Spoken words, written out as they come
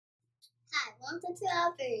Hi, welcome to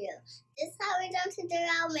our video. This is how we're going to do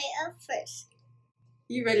our makeup first.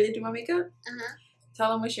 You ready to do my makeup? Uh-huh.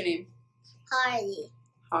 Tell them what's your name. Harley.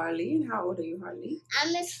 Harley. And how old are you, Harley?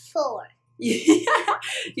 I'm Miss 4.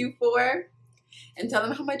 You 4? And tell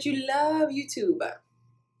them how much you love YouTube.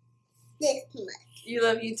 This much. You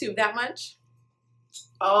love YouTube that much?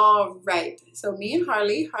 All right. So me and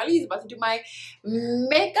Harley is about to do my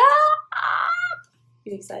makeup.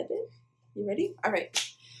 You excited? You ready? All right.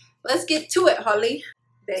 Let's get to it, Harley.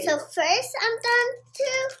 So first I'm going to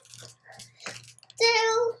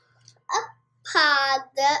do a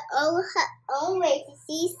powder. Oh wait,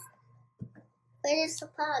 see? Where is the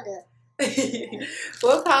powder?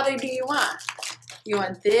 What powder do you want? You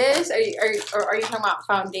want this, or are you talking about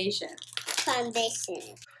foundation?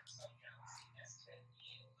 Foundation.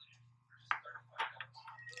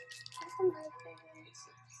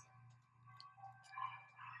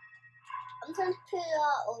 I'm going to put it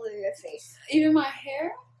all over your face. Even my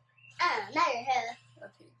hair? Not your hair.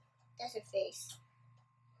 Okay. That's your face.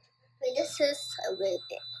 Wait, this is a little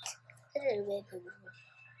bit. This is a little bit.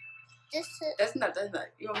 This is. That's not.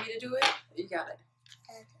 You want me to do it? You got it.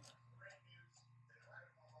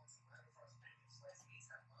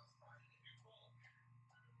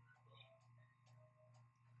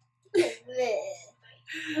 It's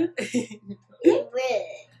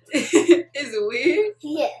weird. It's weird?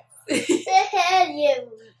 Yes. Your hair is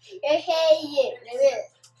weird.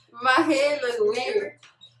 My hair look weird.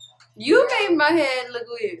 You made my head look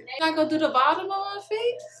weird. Not go through the bottom of my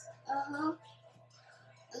face? Uh-huh.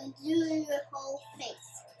 I'm doing your whole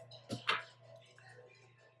face.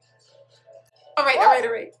 All right.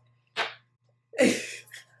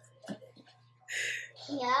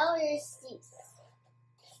 Now your teeth.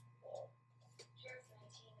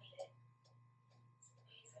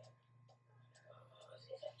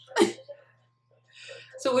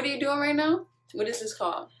 So what are you doing right now? What is this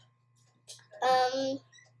called?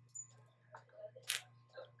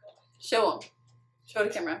 Show them. Show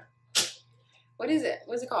the camera. What is it?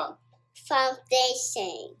 What's it called?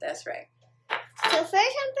 Foundation. That's right. So first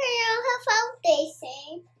I'm putting on her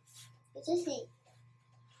foundation. What is it?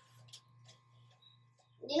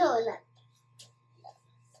 You know what?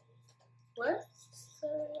 What? So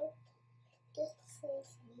this is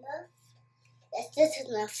enough. Yes, this is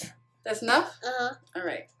enough. That's enough? Uh-huh. All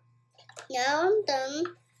right. Now I'm done.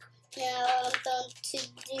 Now I'm done to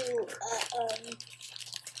do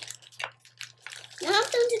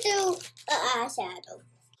eyeshadow.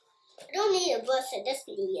 I don't need a brush, I just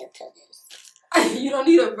need to this. You don't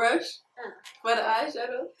need a brush for the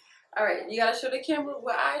eyeshadow? All right, you gotta show the camera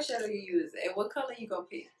what eyeshadow you use and what color you gonna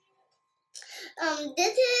pick.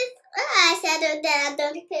 This is an eyeshadow that I'm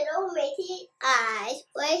going to put on my eyes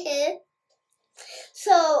right here.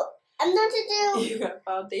 So I'm going to do. You got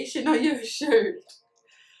foundation on your shirt.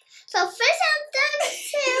 So first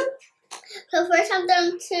I'm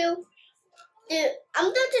going to do.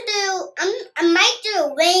 I might do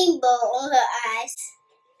a rainbow on her eyes,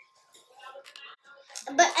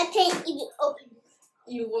 but I can't even open it.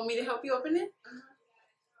 You want me to help you open it?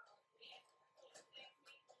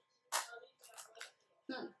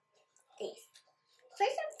 This.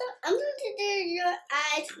 First I'm going to do your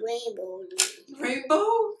eyes rainbow. Rainbow?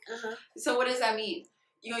 Uh-huh. So what does that mean?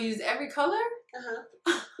 You gonna use every color? Uh-huh.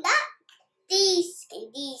 Not these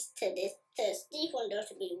and these to this. These ones going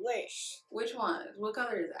to be worse. Which one? What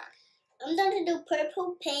color is that? I'm going to do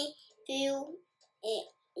purple, pink, blue, and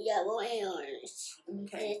yellow, and orange.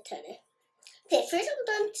 Okay. Okay, first I'm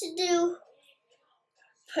going to do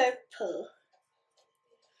purple.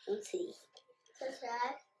 Let's see. First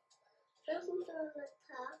I'm going to the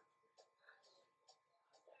top.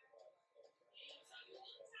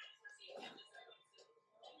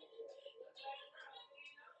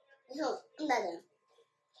 No, I'm not done.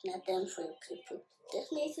 Not done for people.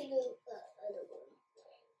 Just need to do the other one.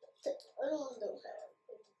 The other one don't have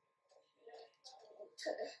it.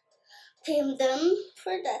 Okay, I'm done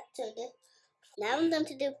for that. Now I'm going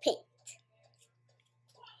to do pink.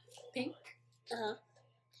 Pink?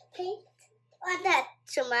 Pink? Oh, that's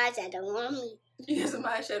some eyeshadow on me. You got some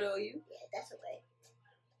eyeshadow on you? Yeah, that's okay.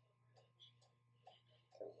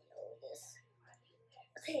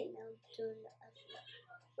 Okay, now I'm doing the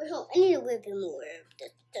other one. I need a little bit more of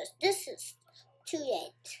this. This is too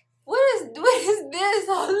late. What is this,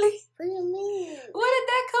 Holly? What do you mean? Where did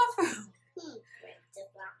that come from?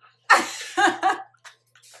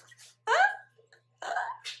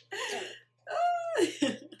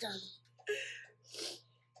 Done.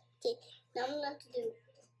 Okay, now I'm going to do.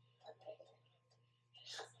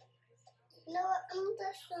 You know what? I'm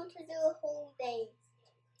just going to do a whole day.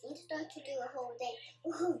 I'm just going to do a whole day.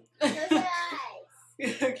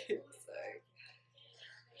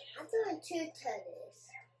 colors.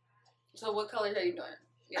 So what colors are you doing?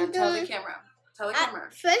 You I'm gotta tell the doing- camera. Tell the camera.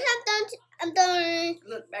 First, I'm done.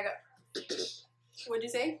 Look, back up. What'd you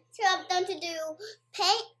say? So I'm done to do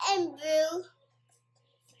paint and blue.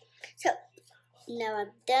 So now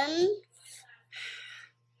I'm done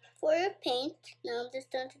for the paint. Now I'm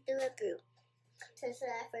just done to do a blue. So it's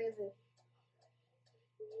that for the blue.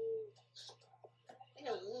 I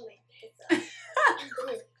don't know it. Got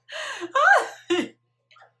it.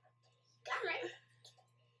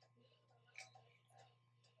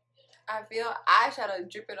 I feel eyeshadow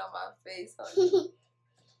dripping on my face.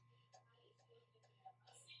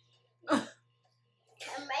 I'm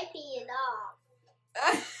wiping it off.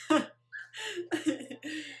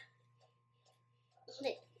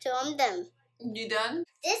 Okay, so I'm done. You done?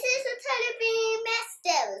 This is a television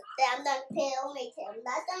mascara that I'm done painting on my tail. I'm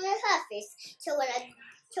not done with her face. So when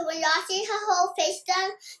y'all see her whole face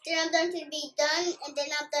done, then I'm done to be done, and then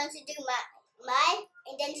I'm done to do my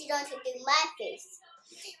and then she's done to do my face.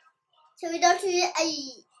 So we done to do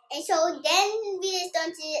and so then we is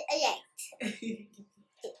done to elect.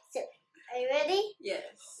 So are you ready?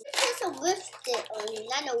 Yes. This is a lipstick only,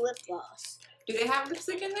 not a lip gloss. Do they have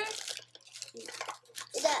lipstick in there?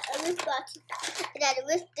 Is that a lip gloss? Is that a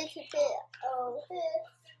lipstick to put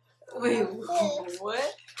Wait,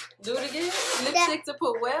 what? Do it again? Lipstick to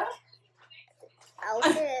put where? out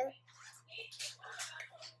here?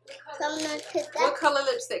 So I'm gonna put that. What color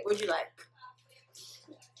lipstick would you like?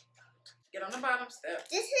 Get on the bottom step.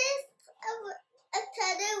 This is a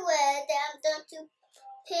color word that I'm going to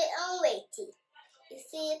put on Weighty. You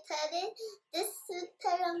see a color? This is the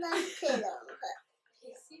color I'm going to put on her.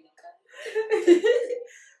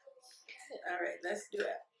 All right, let's do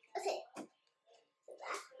it. Okay. So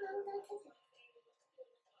that's what I'm going to do.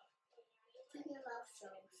 Put your mouth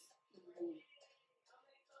shows.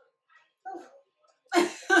 Oh.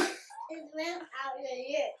 It went out your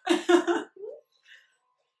ear.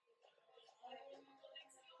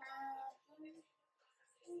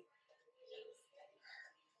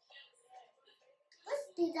 Let's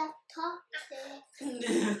do that talk thing.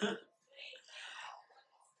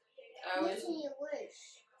 I was, What's in your wish?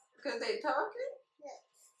 because they talking? Yes.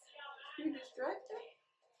 You distracted?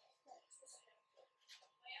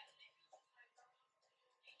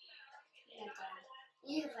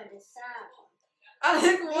 You for the sound. I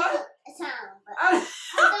look what? A sound, but I,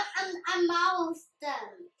 I'm almost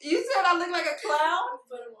done. you said I look like a clown?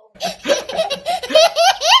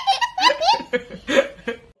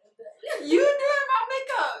 You doing my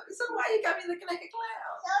makeup. So why you got me looking like a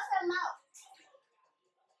clown? Close her mouth.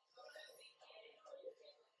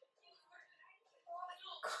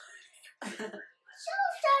 Show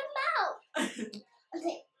her mouth.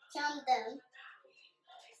 Okay, so I'm done.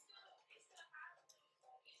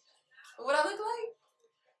 What I look like?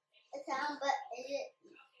 A sound, but is it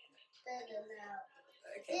better now?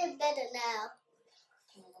 Okay. It's better now.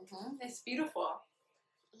 It's beautiful.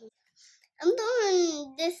 I'm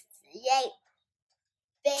doing this yay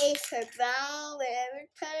beige or brown, whatever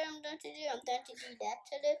color I'm done to do. I'm done to do that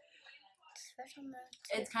color. Special mode.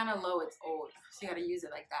 It's kind of low. It's old. So you got to use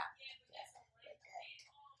it like that.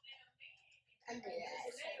 Under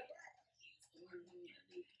that.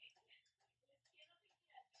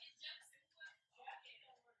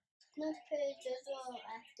 Not to put a drizzle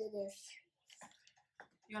after this.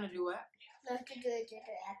 You want to do what? Not to do a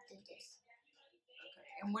drizzle after this.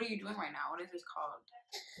 Okay. And what are you doing right now? What is this called?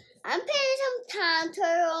 I'm putting some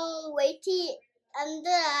contour on Weighty under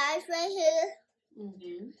the eyes right here.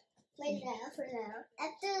 Mm-hmm. Right now, for now.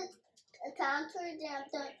 After a contour, then I'm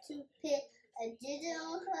going to put a drizzle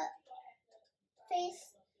on her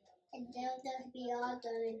face. And then I'm going to be all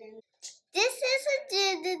done. And then this is a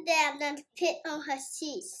drizzle that I'm going to put on her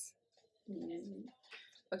cheeks. Mm-hmm.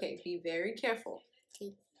 Okay, be very careful.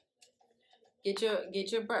 Okay. Get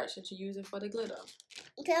your brush that you're using for the glitter.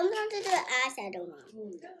 Okay, I'm going to do an eyeshadow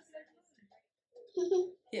one.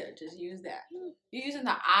 Here, just use that. You're using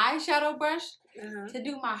the eyeshadow brush to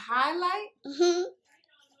do my highlight?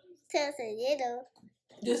 Just a little.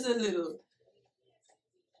 Just a little.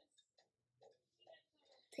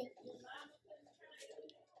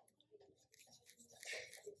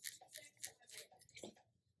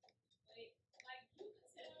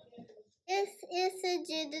 This is a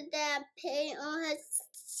drizzle that I put on her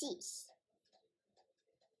cheeks.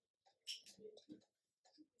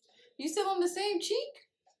 You still on the same cheek?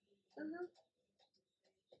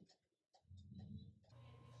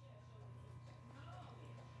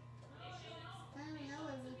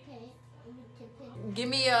 Give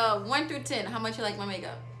me a 1 through 10. How much you like my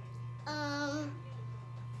makeup?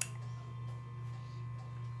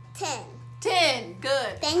 10. 10.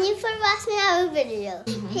 Good. Thank you for watching our video.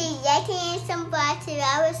 Hit like and subscribe to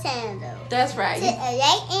our channel. That's right. Hit a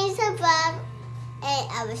like and subscribe, and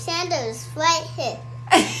our channel is right here.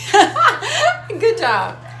 Good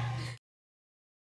job.